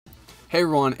Hey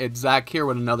everyone, it's Zach here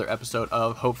with another episode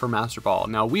of Hope for Master Ball.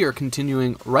 Now we are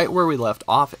continuing right where we left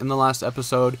off in the last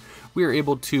episode. We were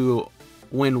able to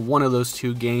win one of those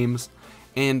two games,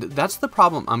 and that's the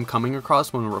problem I'm coming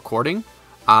across when recording.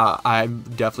 I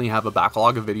definitely have a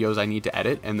backlog of videos I need to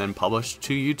edit and then publish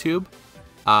to YouTube,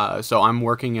 so I'm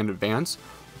working in advance,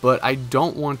 but I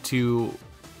don't want to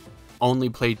only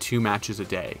play 2 matches a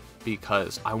day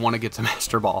because I want to get to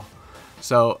Master Ball.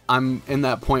 So I'm in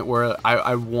that point where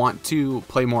I want to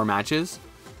play more matches,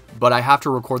 but I have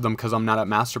to record them because I'm not at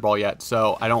Master Ball yet.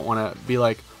 So I don't want to be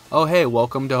like, oh, hey,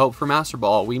 welcome to Hope for Master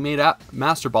Ball. We made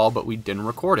Master Ball, but we didn't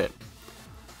record it.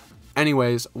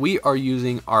 Anyways, we are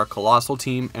using our Coalossal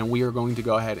Team, and we are going to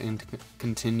go ahead and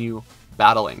continue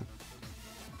battling.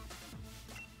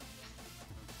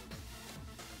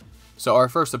 So our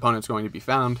first opponent is going to be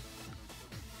found.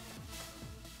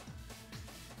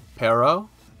 Pero,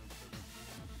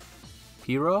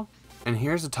 and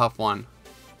here's a tough one.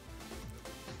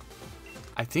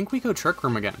 I think we go Trick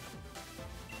Room again.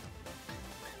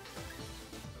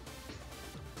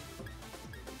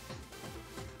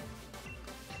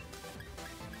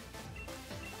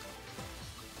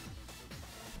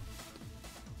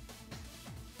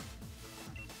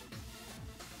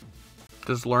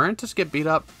 Does Laurentis get beat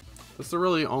up? That's the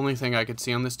really only thing I could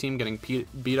see on this team getting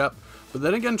beat up. But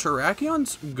then again,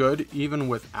 Terrakion's good even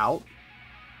without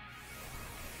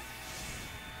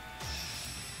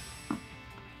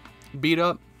beat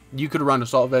up. You could run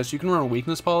Assault Vest, you can run a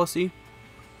Weakness Policy,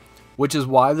 which is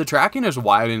why the tracking is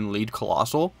why I didn't lead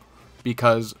Coalossal,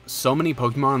 because so many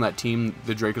Pokemon on that team,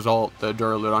 the Dracozolt, the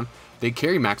Duraludon, they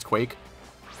carry Max Quake.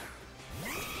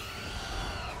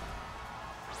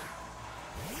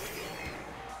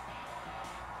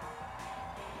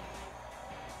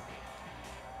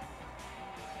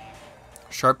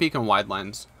 Sharp Beak and Wide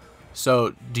Lens.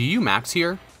 So, do you max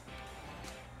here?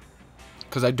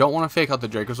 Because I don't want to fake out the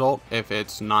Dracozolt if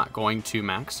it's not going to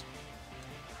max.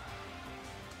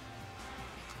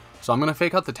 So I'm going to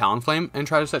fake out the Talonflame and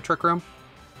try to set Trick Room.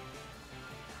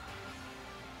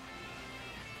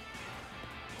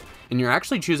 And you're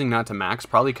actually choosing not to max,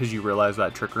 probably because you realize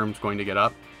that Trick Room's going to get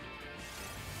up.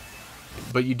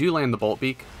 But you do land the Bolt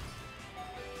Beak.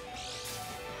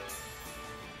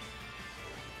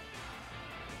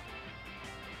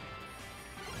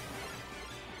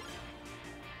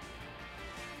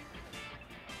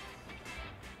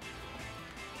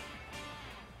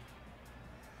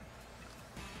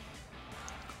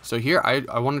 So here,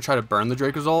 I want to try to burn the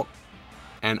Dracozolt,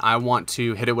 and I want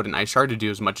to hit it with an Ice Shard to do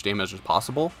as much damage as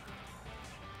possible.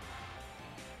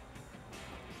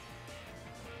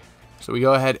 So we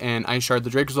go ahead and Ice Shard the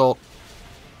Dracozolt,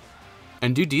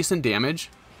 and do decent damage,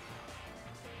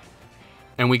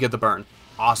 and we get the burn.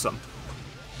 Awesome.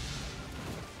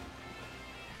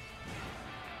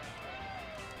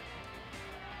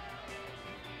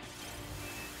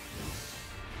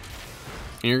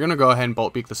 And you're going to go ahead and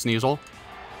Bolt Beak the Sneasel.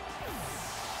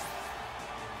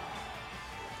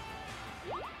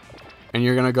 And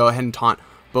you're going to go ahead and taunt.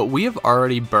 But we have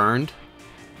already burned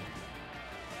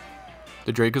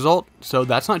the Dracozolt, so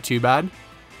that's not too bad.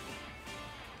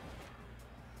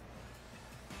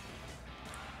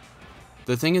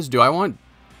 The thing is, do I want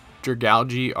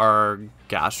Dragalge or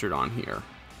Gastrodon here?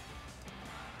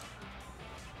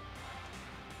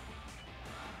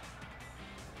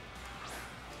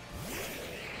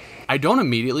 I don't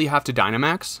immediately have to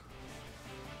Dynamax.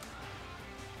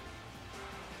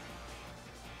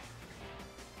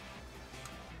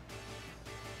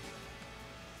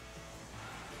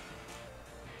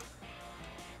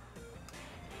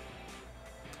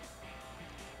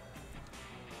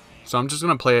 So I'm just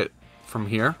going to play it from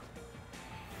here.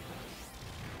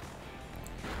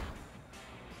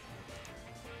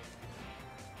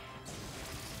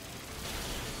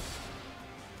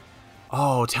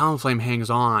 Oh, Talonflame hangs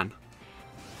on.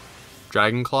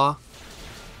 Dragon Claw.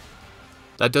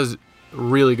 That does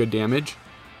really good damage.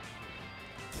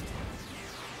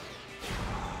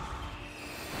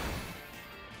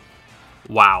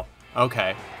 Wow.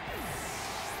 Okay.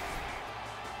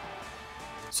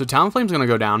 So Talonflame's going to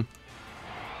go down.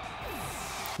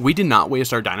 We did not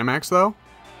waste our Dynamax, though.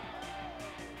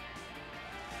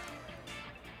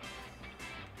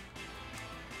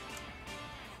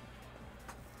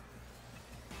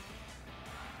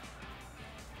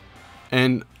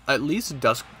 And at least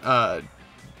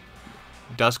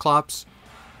Dusclops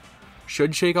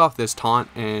should shake off this taunt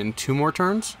in 2 more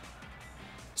turns.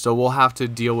 So we'll have to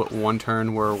deal with 1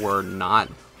 turn where we're not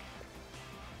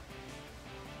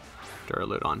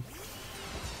Duraludon.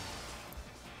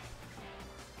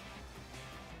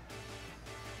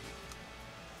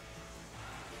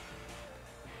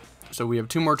 So we have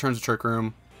 2 more turns of Trick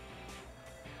Room,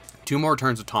 2 more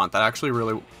turns of Taunt. That actually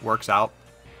really works out.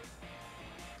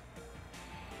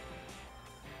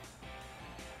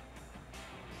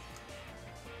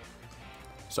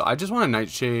 So I just want to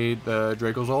Nightshade the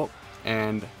Dracozolt,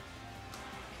 and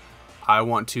I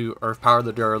want to Earth Power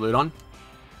the Duraludon.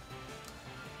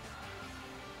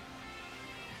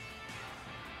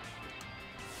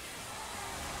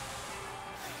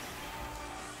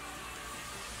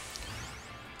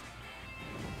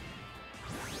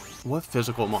 What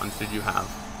physical mons did you have?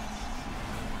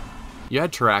 You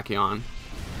had Terrakion.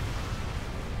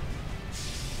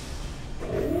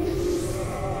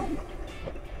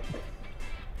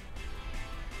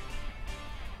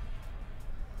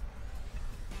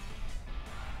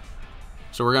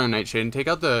 So we're gonna Nightshade and take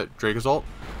out the Dracozolt.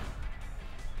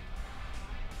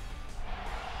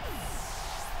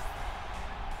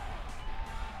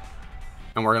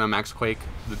 And we're gonna Max Quake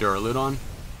the Duraludon.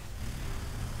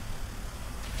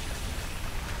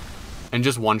 And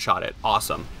just one-shot it.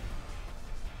 Awesome.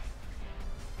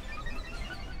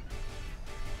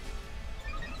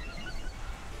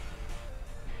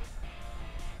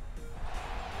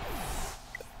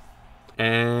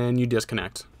 And you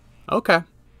disconnect. Okay.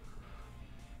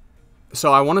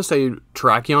 So I want to say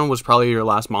Terrakion was probably your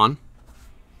last mon.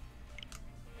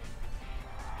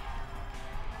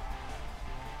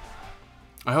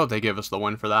 I hope they give us the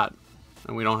win for that,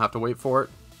 and we don't have to wait for it.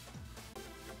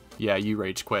 Yeah, you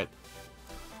rage quit.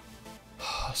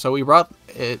 So we brought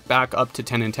it back up to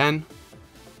 10 and 10,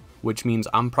 which means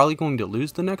I'm probably going to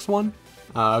lose the next one,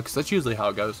 because that's usually how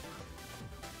it goes.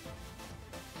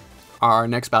 Our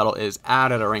next battle is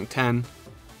at a rank 10.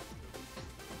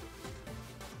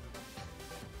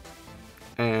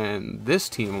 And this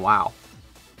team, wow.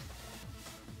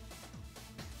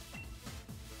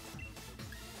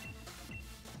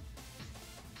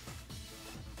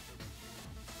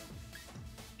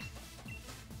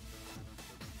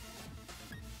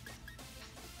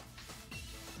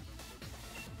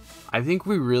 I think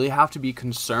we really have to be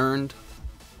concerned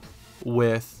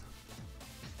with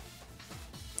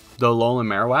the Alolan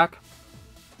Marowak,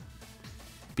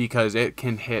 because it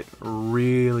can hit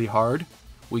really hard.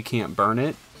 We can't burn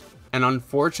it. And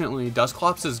unfortunately,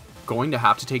 Dusclops is going to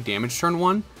have to take damage turn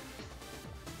 1,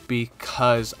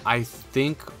 because I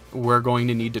think we're going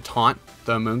to need to taunt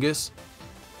the Amoonguss.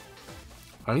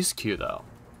 Ice Q though.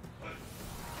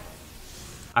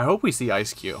 I hope we see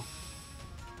Ice Q.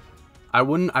 I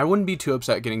wouldn't be too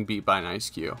upset getting beat by an Ice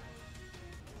Q.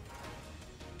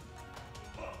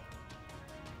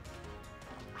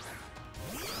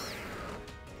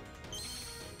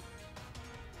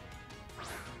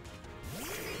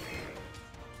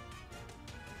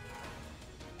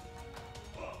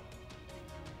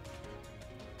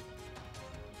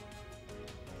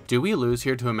 Do we lose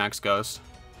here to a Max Ghost?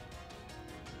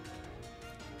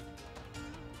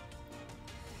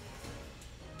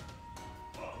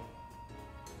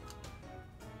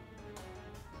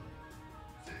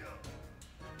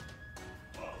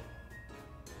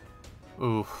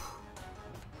 Oof.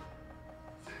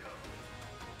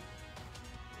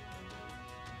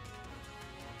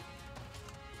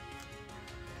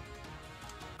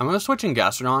 I'm going to switch in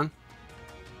Gastrodon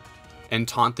and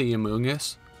taunt the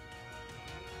Amoonguss.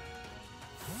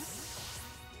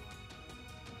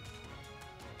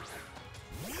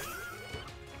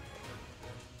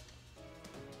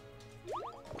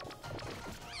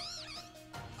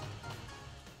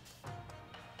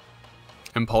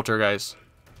 And Poltergeist.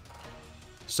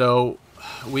 So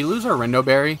we lose our Rendo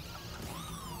Berry,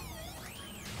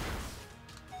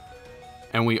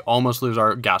 and we almost lose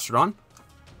our Gastrodon.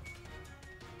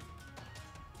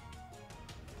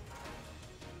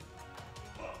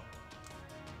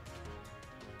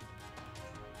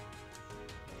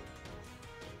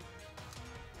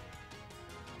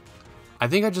 I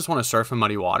think I just want to surf in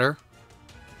muddy water.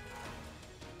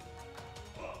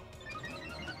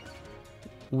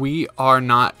 We are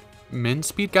not min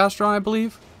speed Gastrodon, I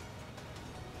believe.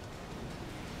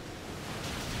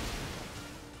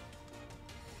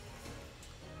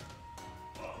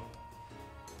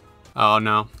 Oh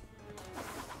no.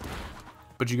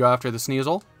 But you go after the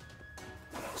Sneasel.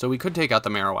 So we could take out the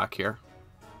Marowak here.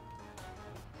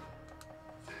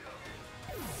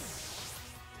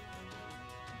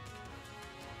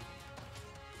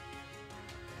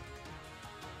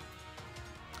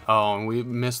 Oh, and we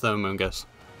missed the Amoonguss.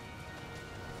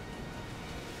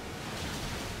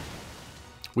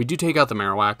 We do take out the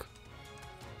Marowak.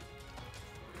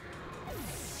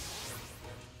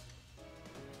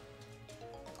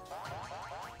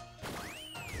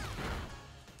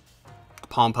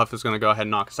 Palm Puff is going to go ahead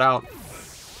and knock us out.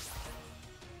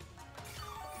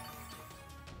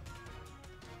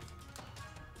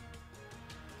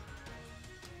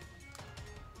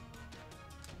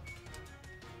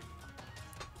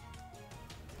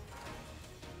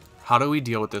 How do we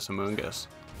deal with this Amoonguss?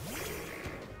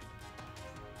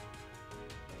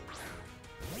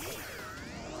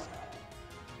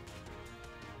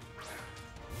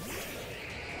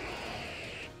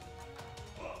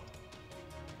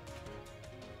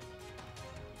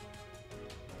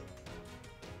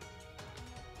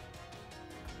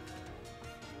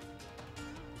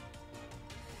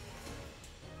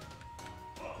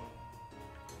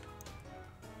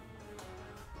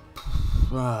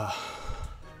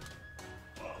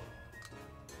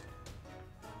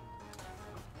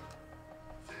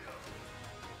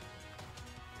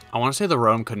 I want to say the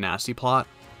Rotom could nasty plot.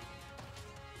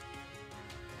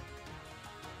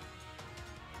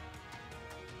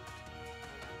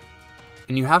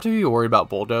 And you have to be worried about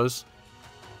Bulldoze.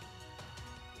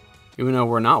 Even though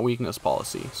we're not weakness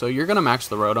policy. So you're going to max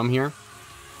the Rotom here.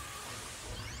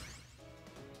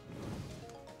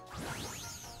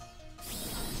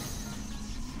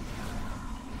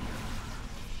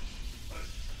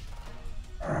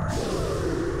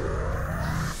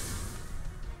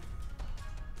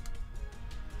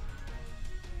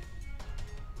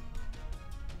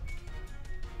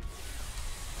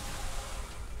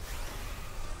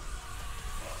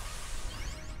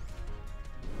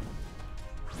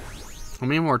 How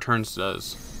many more turns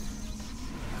does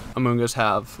Amoonguss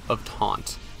have of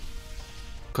Taunt?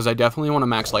 Because I definitely want to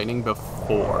max Lightning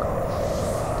before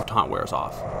Taunt wears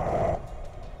off.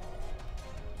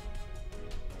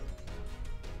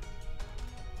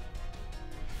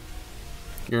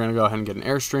 You're going to go ahead and get an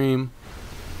Airstream.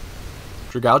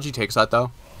 Dragalge takes that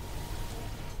though.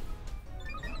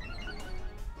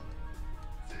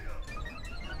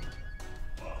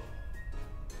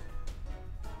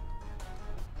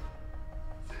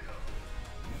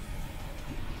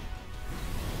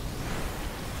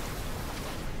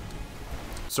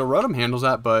 So Rotom handles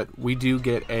that, but we do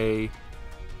get a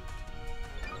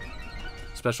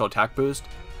special attack boost.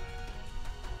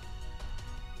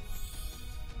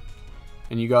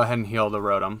 And you go ahead and heal the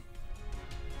Rotom.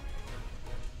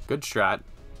 Good strat.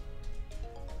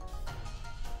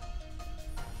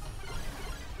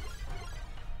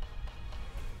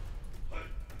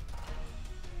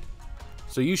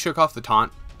 So you shook off the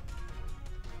taunt.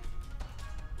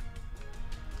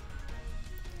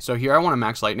 So here I want to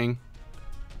max Lightning.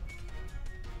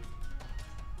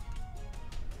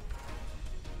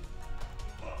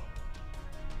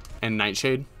 And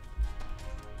Nightshade.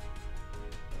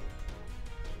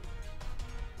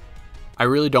 I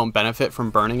really don't benefit from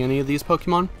burning any of these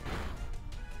Pokemon.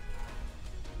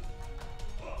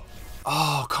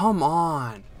 Oh, come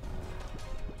on.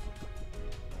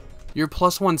 You're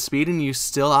 +1 speed and you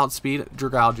still outspeed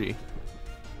Dragalge.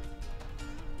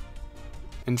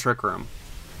 And Trick Room.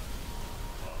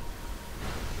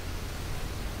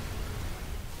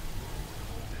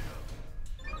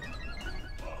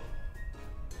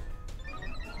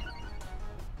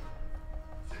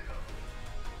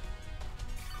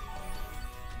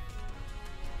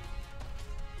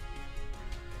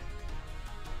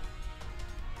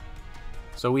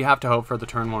 So we have to hope for the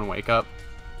turn 1 wake up.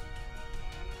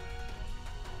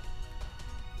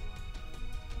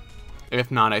 If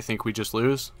not, I think we just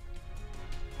lose.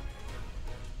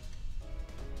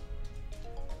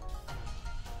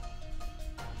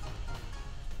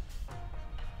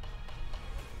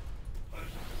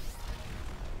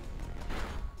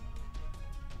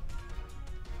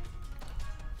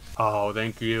 Oh,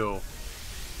 thank you.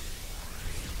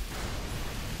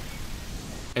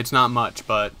 It's not much,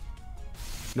 but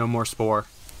no more Spore.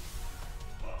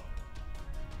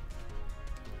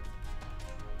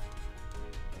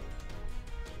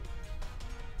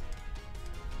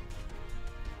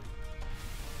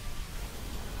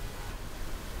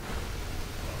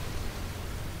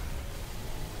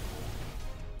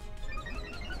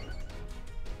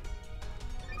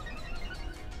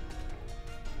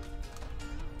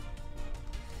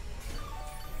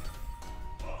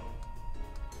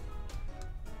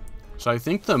 So I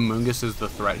think the Amoonguss is the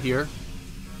threat here.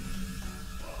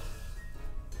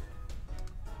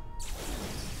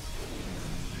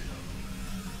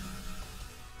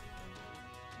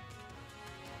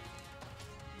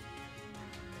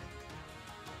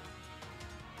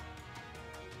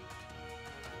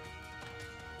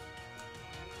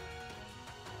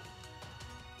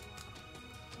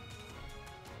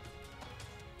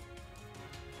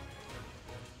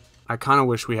 I kind of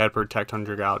wish we had Protect on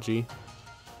Dragalge.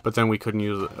 But then we couldn't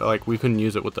use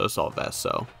it, with the Assault Vest,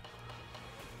 so.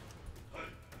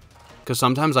 Because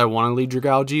sometimes I want to lead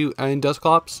Dragalge in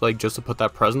Dusclops, like just to put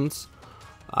that presence.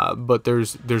 But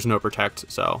there's no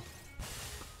Protect, so.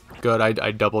 Good, I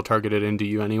double targeted into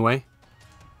you anyway.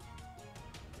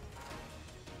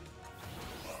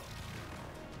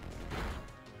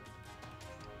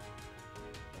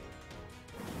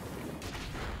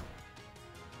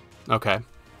 Okay.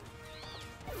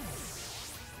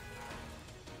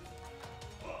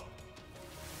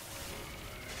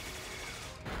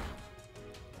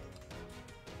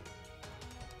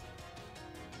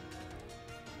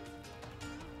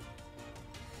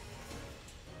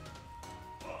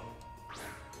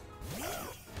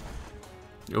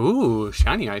 Ooh,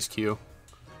 shiny Ice Cube.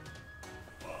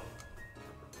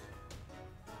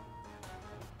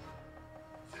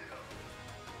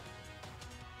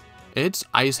 Its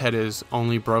Ice Head is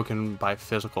only broken by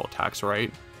physical attacks,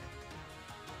 right?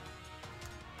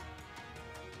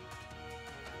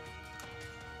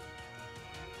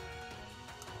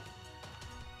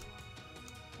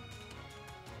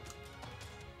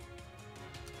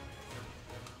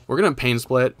 We're gonna Pain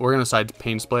Split. We're gonna side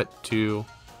Pain Split to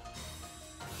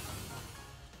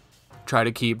try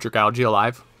to keep Dragalge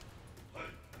alive.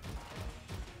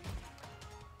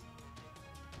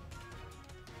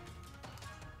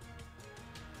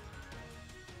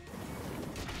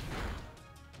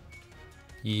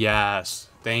 Yes,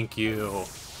 thank you.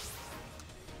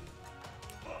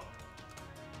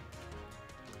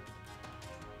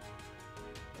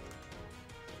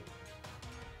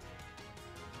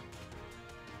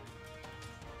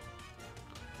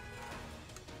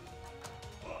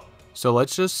 So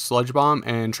let's just Sludge Bomb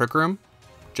and Trick Room,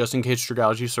 just in case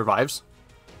Dragalge survives.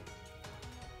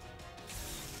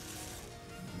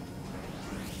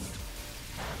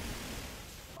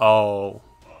 Oh,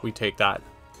 we take that.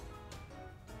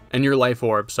 And your Life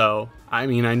Orb, so, I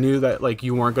mean, I knew that, like,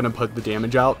 you weren't going to put the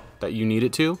damage out that you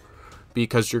needed to,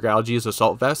 because Dragalge is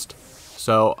Assault Vest.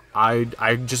 So, I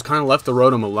just kind of left the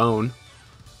Rotom alone,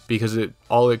 because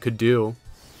all it could do...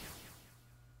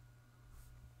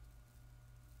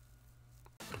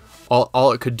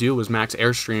 All it could do was max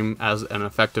Airstream as an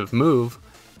effective move,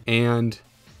 and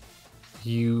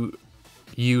you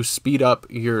speed up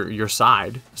your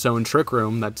side. So in Trick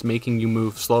Room, that's making you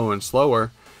move slower and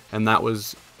slower, and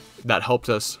that helped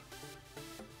us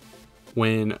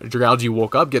when Dragalge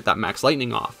woke up get that max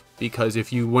lightning off. Because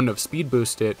if you wouldn't have speed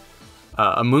boosted,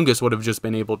 Amoonguss would have just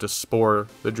been able to spore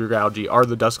the Dragalge or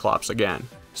the Dusclops again.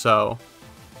 So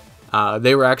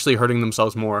they were actually hurting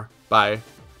themselves more by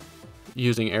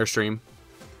using Airstream.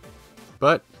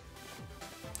 But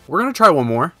we're gonna try one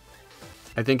more.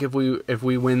 I think if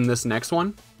we win this next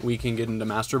one, we can get into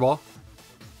Master Ball.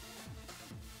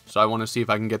 So I want to see if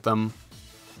I can get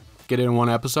it in one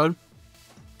episode.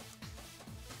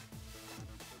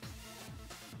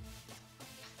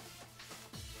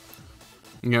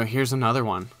 You know, here's another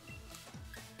one.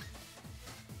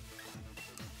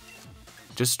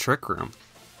 Just Trick Room.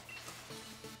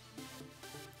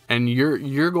 And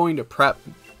you're going to prep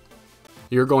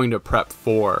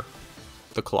for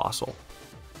the Coalossal.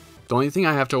 The only thing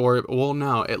I have to worry, well,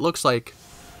 no, it looks like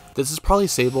this is probably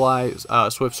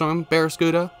Sableye, Swift Storm,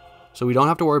 Barraskewda, so we don't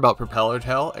have to worry about Propeller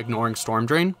Tail ignoring Storm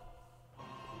Drain.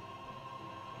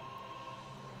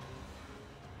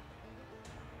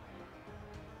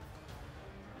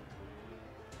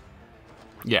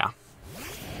 Yeah.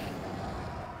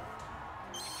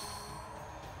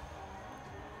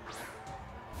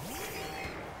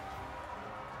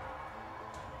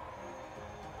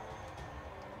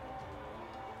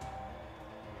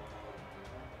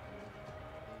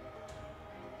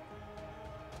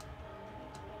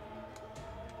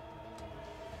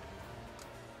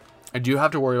 I do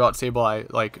have to worry about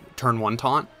Sableye, like, turn 1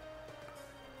 taunt.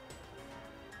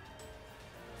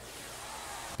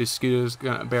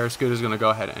 Barraskewda's gonna go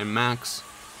ahead and max.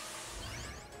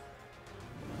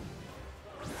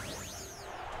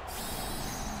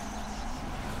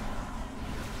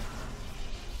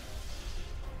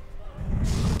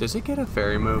 Does it get a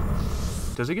fairy move?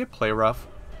 Does it get Play Rough?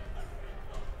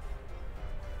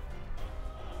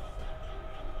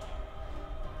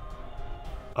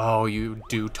 Oh, you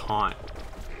do taunt.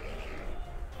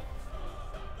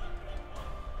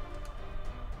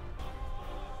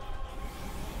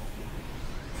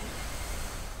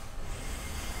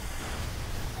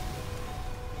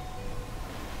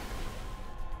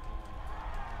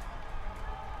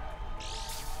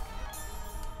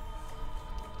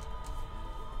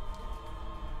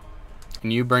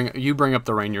 And you bring up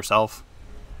the rain yourself.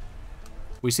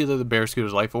 We see that the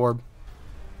Barraskewda's Life Orb.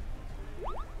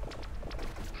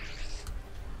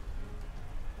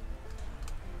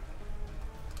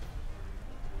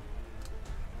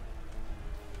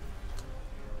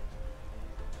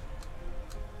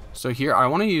 So here, I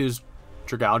want to use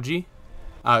Dragalge,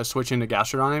 switch into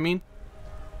Gastrodon, I mean.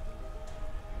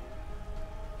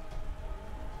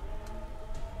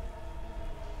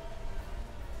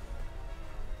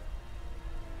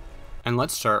 And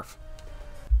let's Surf.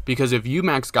 Because if you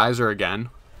max Geyser again,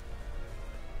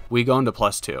 We go into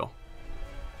 +2.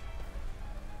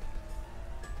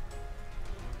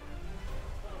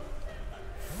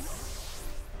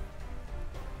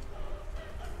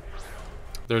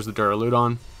 There's the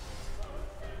Duraludon.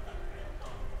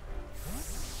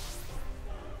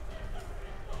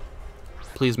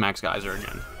 Please max Geyser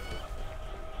again.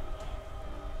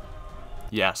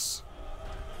 Yes.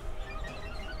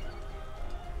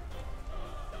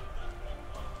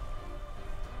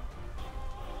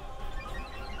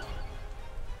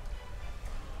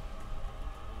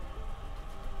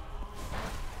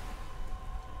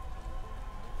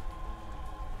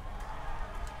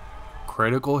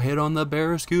 Critical hit on the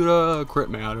Barraskewda. Crit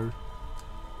matter.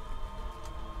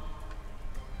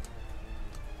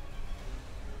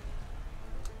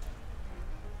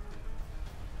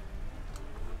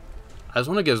 I just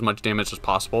want to get as much damage as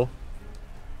possible.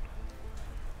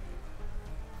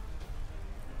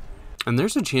 And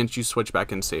there's a chance you switch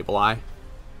back in Sableye.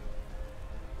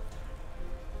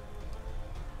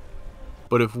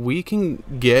 But if we can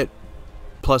get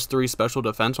 +3 special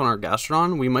defense on our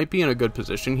Gastrodon, we might be in a good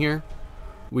position here.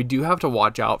 We do have to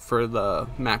watch out for the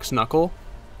Max Knuckle.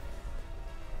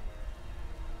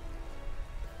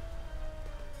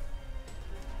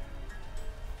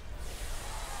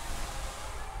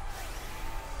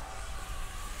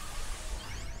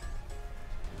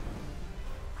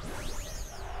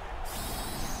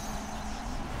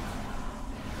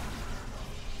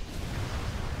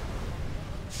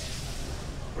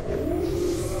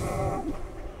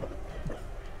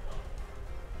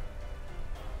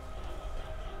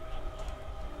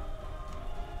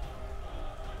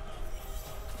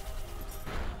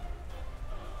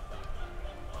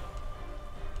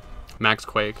 Max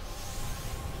Quake.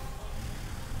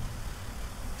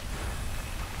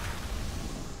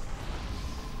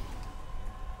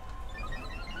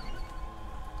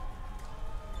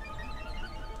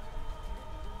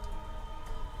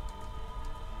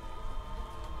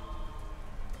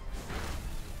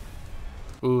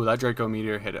 Ooh, that Draco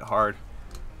Meteor hit it hard.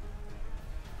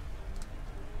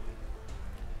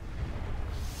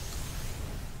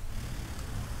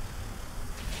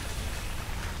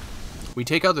 We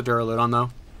take out the Duraludon though.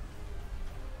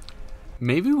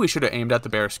 Maybe we should have aimed at the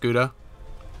Barraskewda.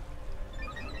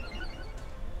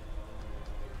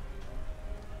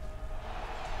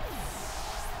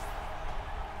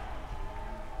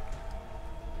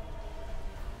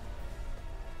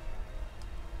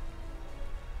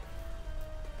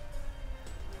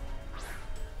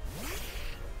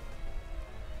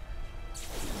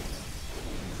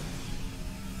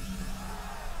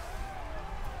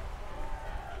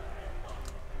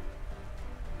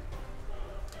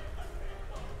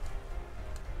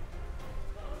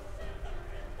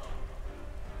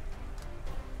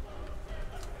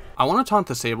 I want to taunt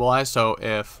the Sableye, so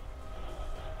if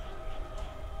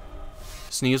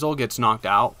Sneasel gets knocked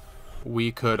out,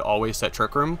 we could always set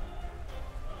Trick Room.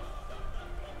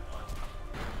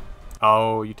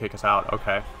 Oh, you take us out.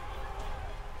 Okay.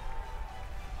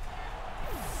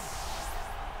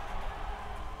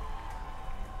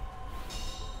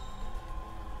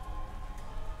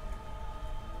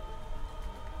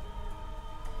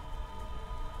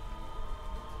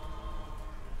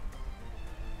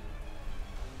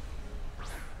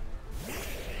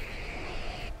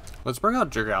 Let's bring out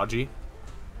Jirgalgi.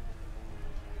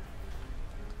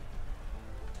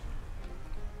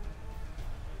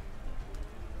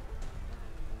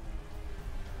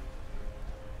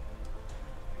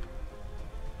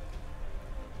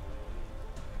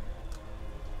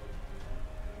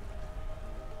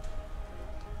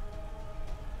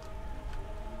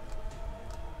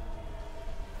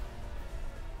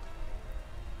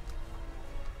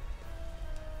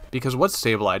 Because what's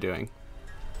Sableye doing?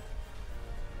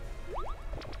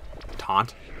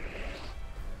 Taunt.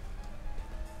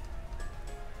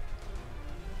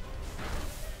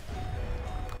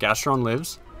 Gastrodon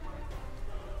lives.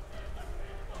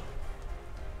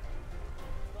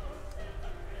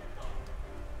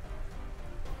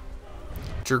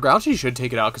 Jirgalgi should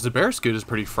take it out because the Barraskewda is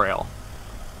pretty frail.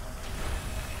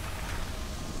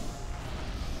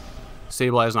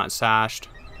 Sableye is not sashed.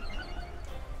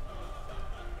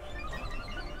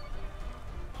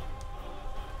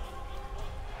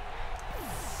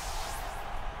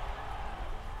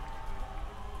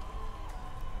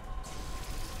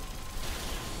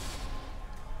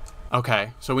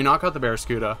 Okay, so we knock out the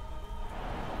Barraskewda.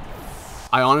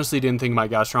 I honestly didn't think my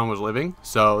Gastrodon was living,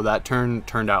 so that turn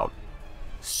turned out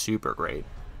super great.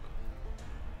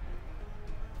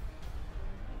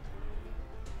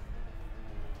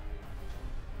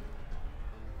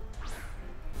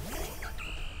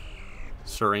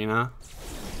 Serena.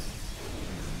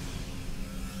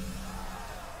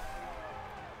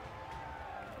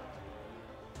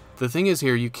 The thing is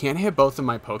here, you can't hit both of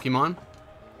my Pokemon.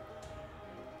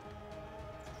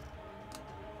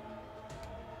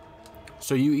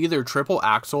 So you either triple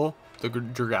axle the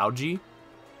Dragalge,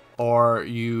 or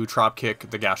you drop kick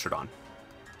the Gastrodon.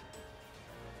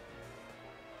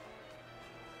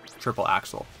 Triple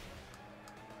axle.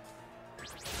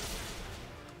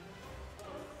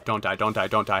 Don't die, don't die,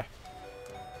 don't die.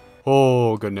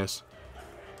 Oh, goodness.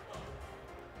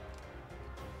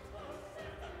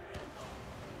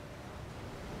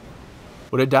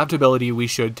 With adaptability, we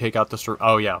should take out the...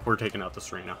 Oh, yeah, we're taking out the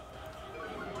Serena.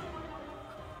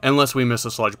 Unless we miss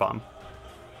a Sludge Bomb.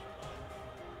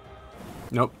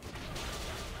 Nope.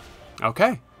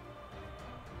 Okay.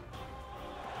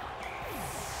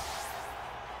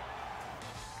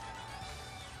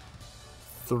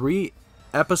 Three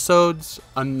episodes,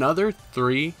 another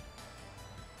 3.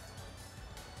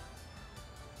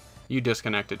 You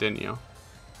disconnected, didn't you?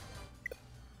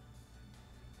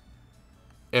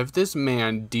 If this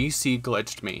man DC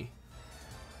glitched me,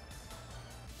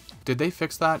 did they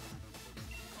fix that?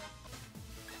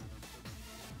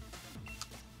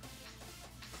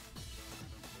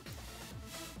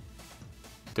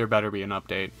 There better be an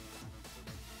update.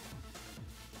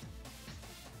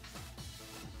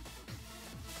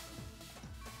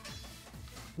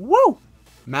 Woo!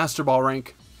 Master Ball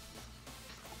rank.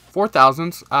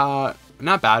 4,000s.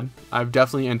 Not bad. I've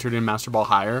definitely entered in Master Ball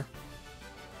higher.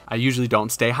 I usually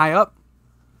don't stay high up.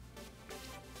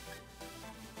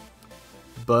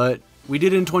 But we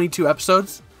did it in 22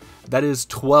 episodes. That is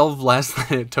 12 less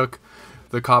than it took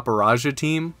the Coalossal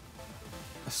Team.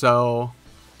 So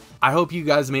I hope you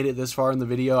guys made it this far in the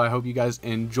video. I hope you guys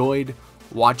enjoyed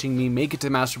watching me make it to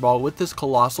Master Ball with this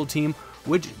Coalossal Team,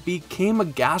 which became a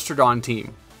Gastrodon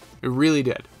team. It really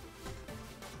did.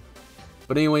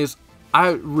 But anyways, I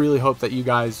really hope that you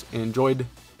guys enjoyed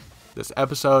this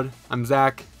episode. I'm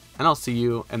Zach, and I'll see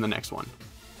you in the next one.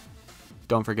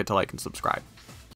 Don't forget to like and subscribe.